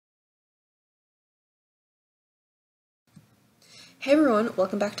Hey everyone,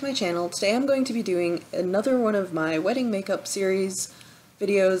 welcome back to my channel. Today I'm going to be doing another one of my wedding makeup series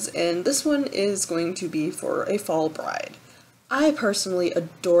videos, and this one is going to be for a fall bride. I personally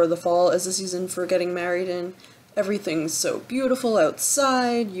adore the fall as a season for getting married in. Everything's so beautiful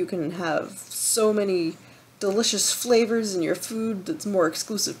outside, you can have so many delicious flavors in your food that's more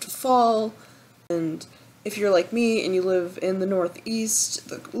exclusive to fall, and if you're like me and you live in the Northeast,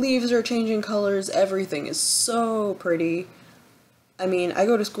 the leaves are changing colors, everything is so pretty. I mean, I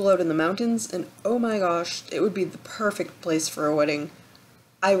go to school out in the mountains, and oh my gosh, it would be the perfect place for a wedding.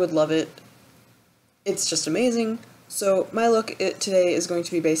 I would love it. It's just amazing. So my look today is going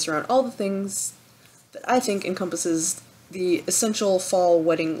to be based around all the things that I think encompasses the essential fall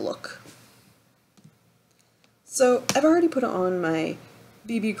wedding look. So I've already put on my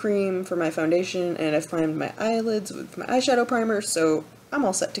BB cream for my foundation, and I've primed my eyelids with my eyeshadow primer, so I'm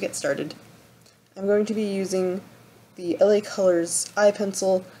all set to get started. I'm going to be using the LA Colors eye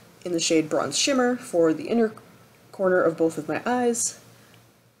pencil in the shade Bronze Shimmer for the inner corner of both of my eyes.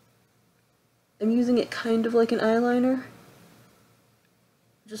 I'm using it kind of like an eyeliner,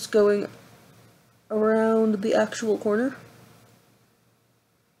 just going around the actual corner.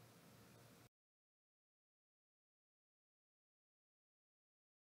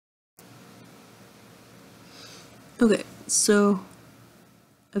 Okay, so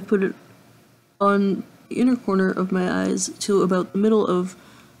I've put it on the inner corner of my eyes to about the middle of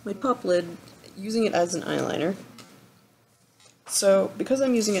my top lid, using it as an eyeliner. So because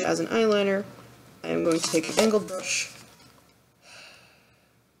I'm using it as an eyeliner, I am going to take an angled brush.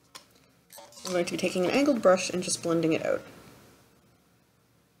 I'm going to be taking an angled brush and just blending it out.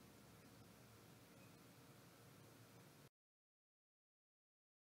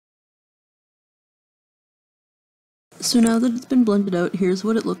 So now that it's been blended out, here's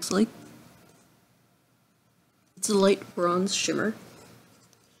what it looks like. It's a light bronze shimmer.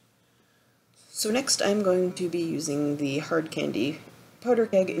 So next I'm going to be using the Hard Candy Powder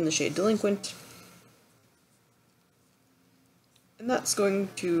Keg in the shade Delinquent. And that's going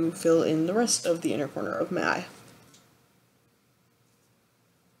to fill in the rest of the inner corner of my eye.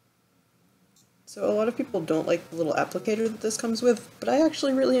 So a lot of people don't like the little applicator that this comes with, but I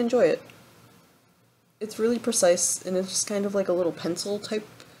actually really enjoy it. It's really precise, and it's just kind of like a little pencil type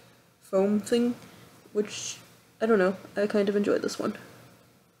foam thing, which, I don't know, I kind of enjoy this one.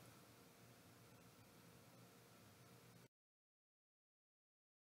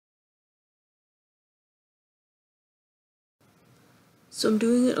 So I'm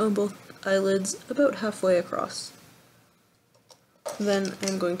doing it on both eyelids about halfway across. Then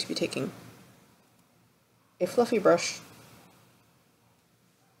I'm going to be taking a fluffy brush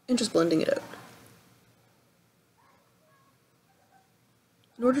and just blending it out.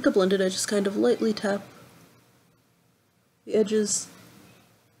 In order to blend it, I just kind of lightly tap the edges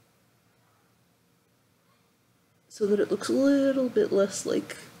so that it looks a little bit less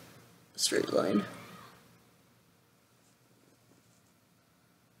like a straight line.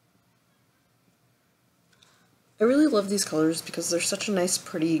 I really love these colors because they're such a nice,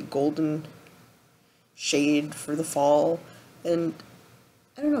 pretty golden shade for the fall, and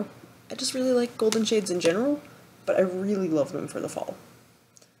I don't know, I just really like golden shades in general, but I really love them for the fall.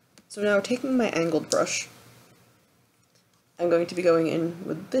 So now, taking my angled brush, I'm going to be going in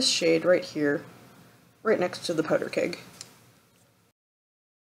with this shade right here, right next to the powder keg.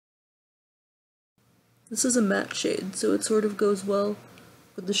 This is a matte shade, so it sort of goes well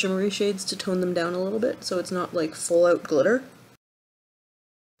with the shimmery shades to tone them down a little bit, so it's not like full out glitter.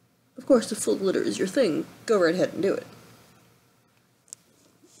 Of course, if full glitter is your thing, go right ahead and do it.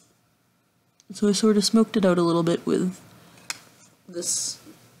 So I sort of smoked it out a little bit with this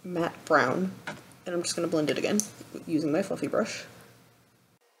matte brown, and I'm just going to blend it again using my fluffy brush.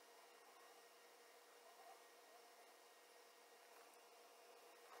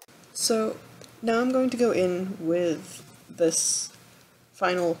 So now I'm going to go in with this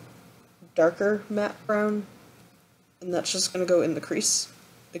final darker matte brown, and that's just going to go in the crease,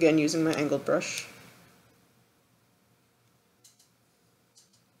 again using my angled brush.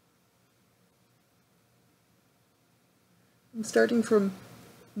 I'm starting from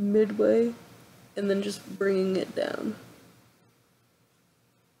midway and then just bringing it down.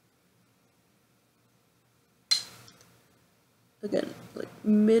 Again, like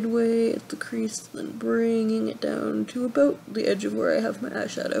midway at the crease, then bringing it down to about the edge of where I have my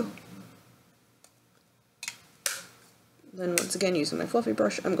eyeshadow. Then once again, using my fluffy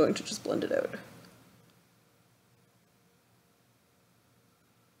brush, I'm going to just blend it out.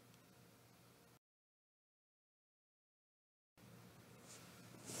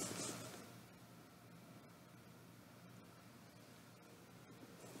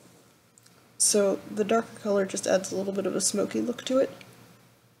 so the darker color just adds a little bit of a smoky look to it.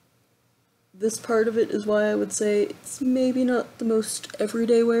 This part of it is why I would say it's maybe not the most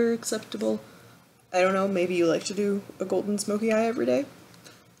everyday wear acceptable. I don't know, maybe you like to do a golden smoky eye every day.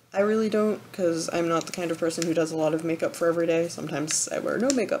 I really don't, because I'm not the kind of person who does a lot of makeup for every day. Sometimes I wear no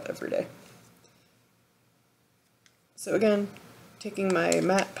makeup every day. So again, taking my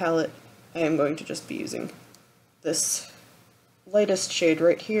matte palette, I am going to just be using this lightest shade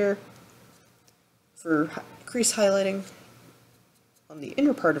right here for crease highlighting on the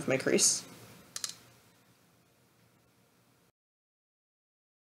inner part of my crease.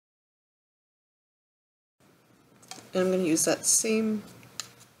 And I'm going to use that same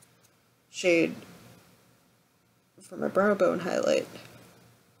shade for my brow bone highlight.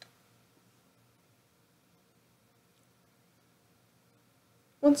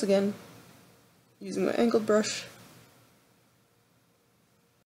 Once again, using my angled brush.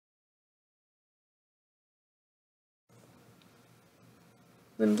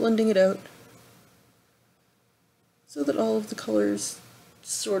 Then blending it out so that all of the colors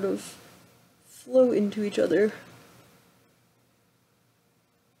sort of flow into each other,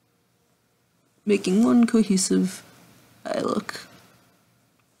 making one cohesive eye look.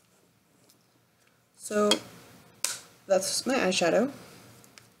 So that's my eyeshadow.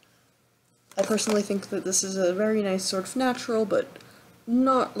 I personally think that this is a very nice sort of natural, but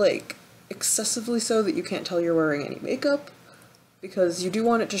not like excessively so that you can't tell you're wearing any makeup, because you do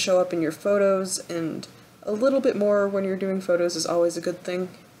want it to show up in your photos, and a little bit more when you're doing photos is always a good thing,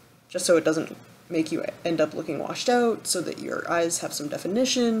 just so it doesn't make you end up looking washed out, so that your eyes have some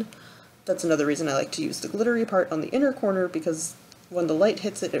definition. That's another reason I like to use the glittery part on the inner corner, because when the light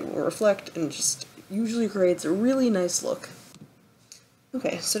hits it, it will reflect and just usually creates a really nice look.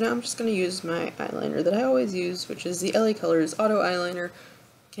 Okay, so now I'm just going to use my eyeliner that I always use, which is the LA Colors Auto Eyeliner.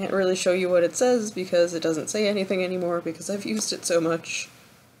 Can't really show you what it says because it doesn't say anything anymore because I've used it so much.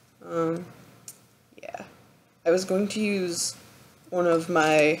 Yeah. I was going to use one of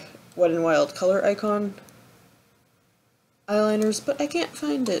my Wet n Wild Color Icon eyeliners, but I can't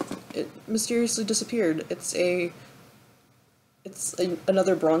find it. It mysteriously disappeared. It's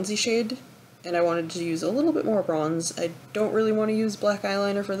another bronzy shade, and I wanted to use a little bit more bronze. I don't really want to use black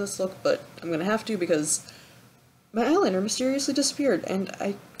eyeliner for this look, but I'm gonna have to because my eyeliner mysteriously disappeared, and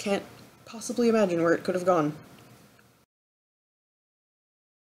I can't possibly imagine where it could have gone.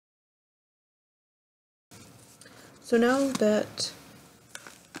 So now that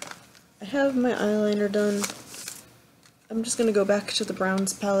I have my eyeliner done, I'm just gonna go back to the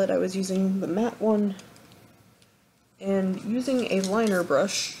browns palette. I was using the matte one, and using a liner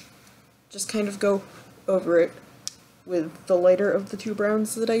brush, just kind of go over it with the lighter of the two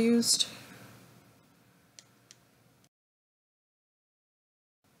browns that I used.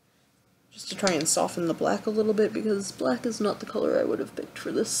 Just to try and soften the black a little bit, because black is not the color I would have picked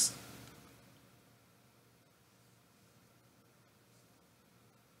for this.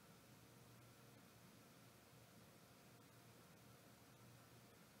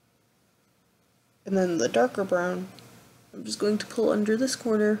 And then the darker brown, I'm just going to pull under this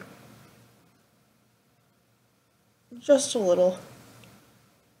corner just a little.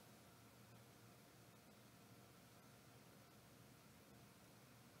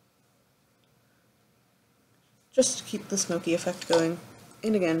 Just to keep the smoky effect going.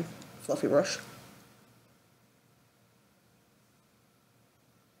 And again, fluffy brush.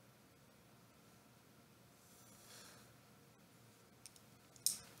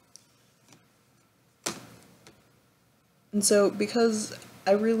 And so, because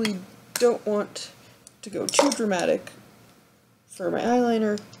I really don't want to go too dramatic for my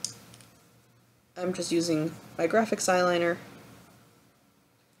eyeliner, I'm just using my graphics eyeliner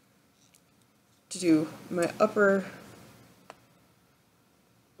to do my upper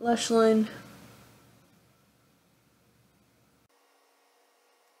lash line.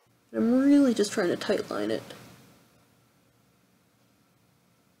 I'm really just trying to tightline it.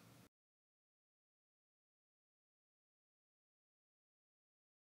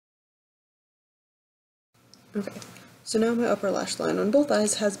 Okay, so now my upper lash line on both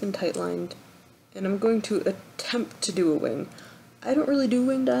eyes has been tightlined, and I'm going to attempt to do a wing. I don't really do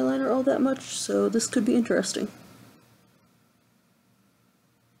winged eyeliner all that much, so this could be interesting.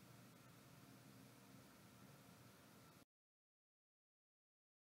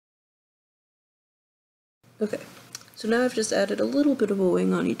 Okay, so now I've just added a little bit of a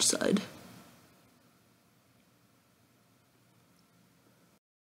wing on each side.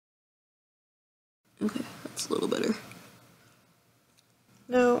 Okay, that's a little better.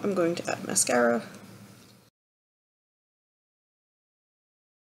 Now I'm going to add mascara.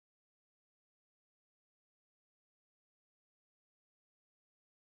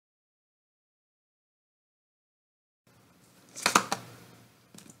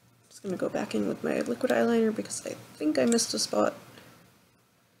 I'm gonna go back in with my liquid eyeliner because I think I missed a spot.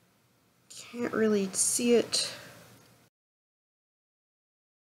 Can't really see it.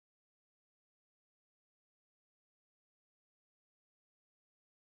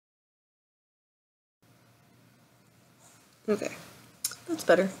 Okay, that's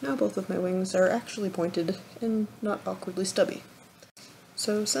better. Now both of my wings are actually pointed and not awkwardly stubby.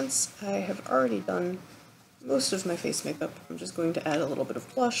 So since I have already done most of my face makeup, I'm just going to add a little bit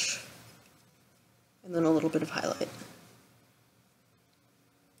of blush and then a little bit of highlight.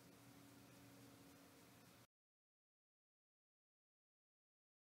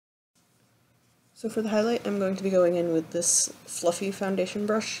 So for the highlight, I'm going to be going in with this fluffy foundation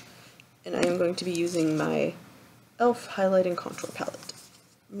brush, and I am going to be using my e.l.f. Highlight and Contour Palette.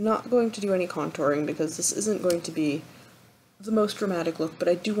 I'm not going to do any contouring because this isn't going to be the most dramatic look, but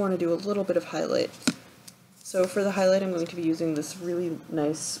I do want to do a little bit of highlight. So for the highlight, I'm going to be using this really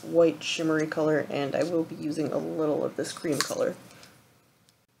nice white shimmery color, and I will be using a little of this cream color.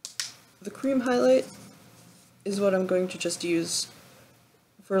 The cream highlight is what I'm going to just use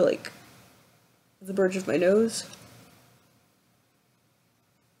for like the bridge of my nose.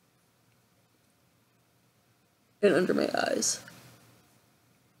 And under my eyes.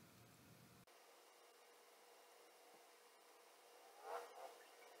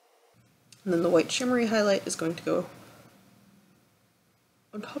 And then the white shimmery highlight is going to go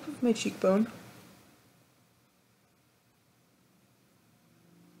on top of my cheekbone.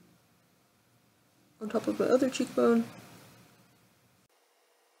 On top of my other cheekbone.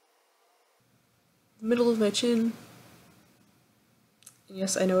 The middle of my chin. And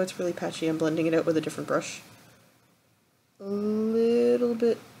yes, I know it's really patchy, I'm blending it out with a different brush. A little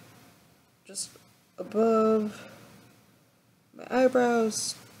bit just above my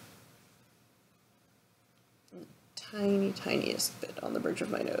eyebrows. And the tiniest bit on the bridge of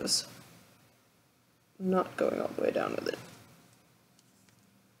my nose. Not going all the way down with it.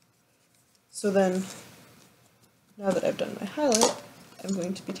 So then, now that I've done my highlight, I'm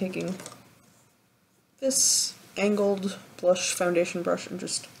going to be taking this angled blush foundation brush and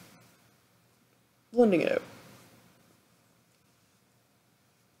just blending it out.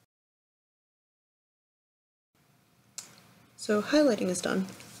 So highlighting is done,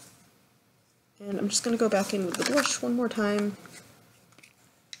 and I'm just going to go back in with the blush one more time.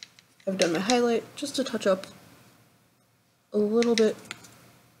 I've done my highlight just to touch up a little bit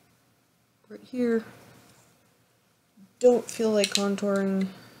right here. Don't feel like contouring.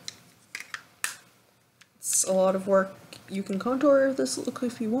 It's a lot of work. You can contour this look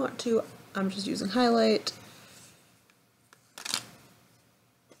if you want to. I'm just using highlight.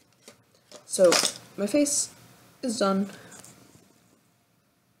 So my face is done.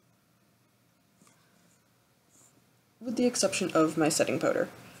 With the exception of my setting powder.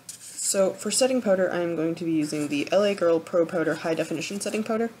 So for setting powder, I'm going to be using the LA Girl Pro Powder High Definition Setting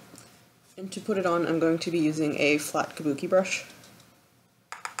Powder. And to put it on, I'm going to be using a flat kabuki brush.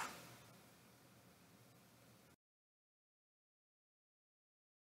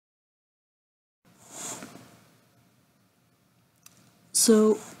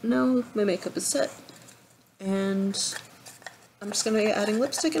 So now my makeup is set, and I'm just going to be adding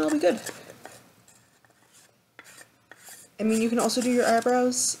lipstick and I'll be good. I mean, you can also do your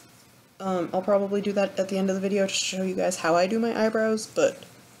eyebrows. I'll probably do that at the end of the video to show you guys how I do my eyebrows, but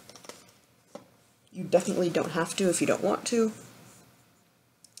you definitely don't have to if you don't want to.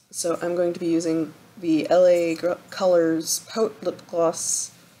 So I'm going to be using the LA Colors Pout Lip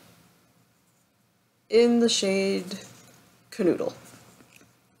Gloss in the shade Canoodle.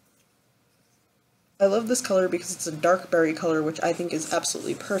 I love this color because it's a dark berry color, which I think is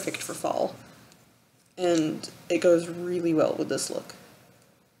absolutely perfect for fall. And it goes really well with this look.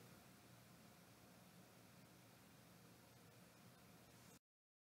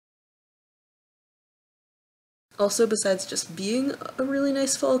 Also, besides just being a really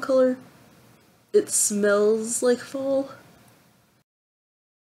nice fall color, it smells like fall.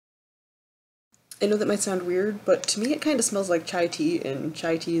 I know that might sound weird, but to me it kind of smells like chai tea, and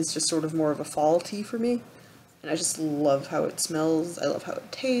chai tea is just sort of more of a fall tea for me. And I just love how it smells, I love how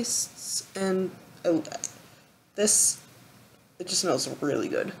it tastes, and it just smells really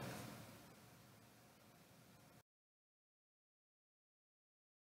good.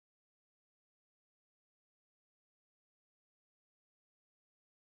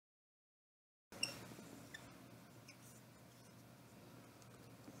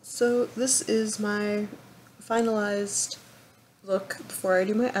 So this is my finalized look before I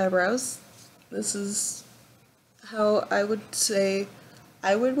do my eyebrows. This is how I would say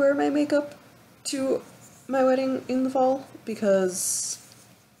I would wear my makeup to my wedding in the fall, because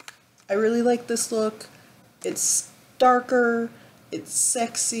I really like this look. It's darker, it's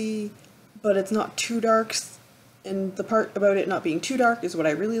sexy, but it's not too dark. And the part about it not being too dark is what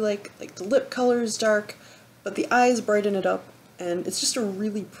I really like. Like, the lip color is dark, but the eyes brighten it up, and it's just a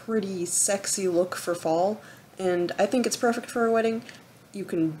really pretty, sexy look for fall, and I think it's perfect for a wedding. You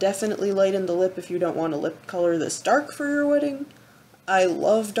can definitely lighten the lip if you don't want a lip color this dark for your wedding. I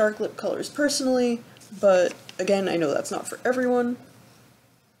love dark lip colors personally, but again, I know that's not for everyone.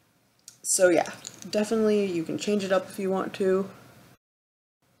 So yeah, definitely you can change it up if you want to.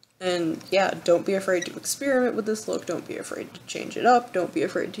 And yeah, don't be afraid to experiment with this look, don't be afraid to change it up, don't be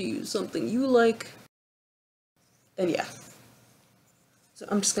afraid to use something you like. And yeah. So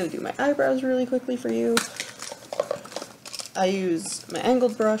I'm just going to do my eyebrows really quickly for you. I use my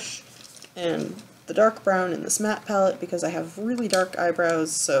angled brush and the dark brown in this matte palette because I have really dark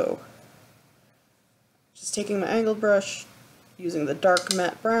eyebrows, so just taking my angled brush, using the dark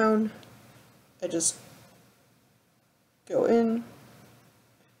matte brown, I just go in.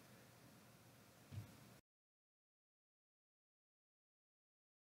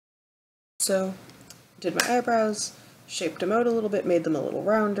 So, did my eyebrows, shaped them out a little bit, made them a little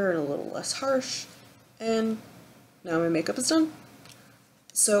rounder and a little less harsh, and now my makeup is done.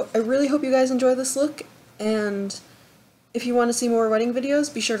 So I really hope you guys enjoy this look, and if you want to see more wedding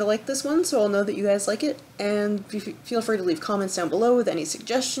videos, be sure to like this one so I'll know that you guys like it, and feel free to leave comments down below with any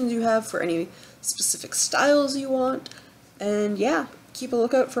suggestions you have for any specific styles you want, and yeah, keep a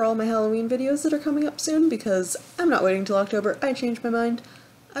lookout for all my Halloween videos that are coming up soon, because I'm not waiting till October. I changed my mind.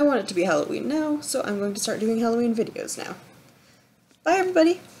 I want it to be Halloween now, so I'm going to start doing Halloween videos now. Bye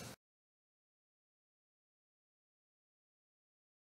everybody!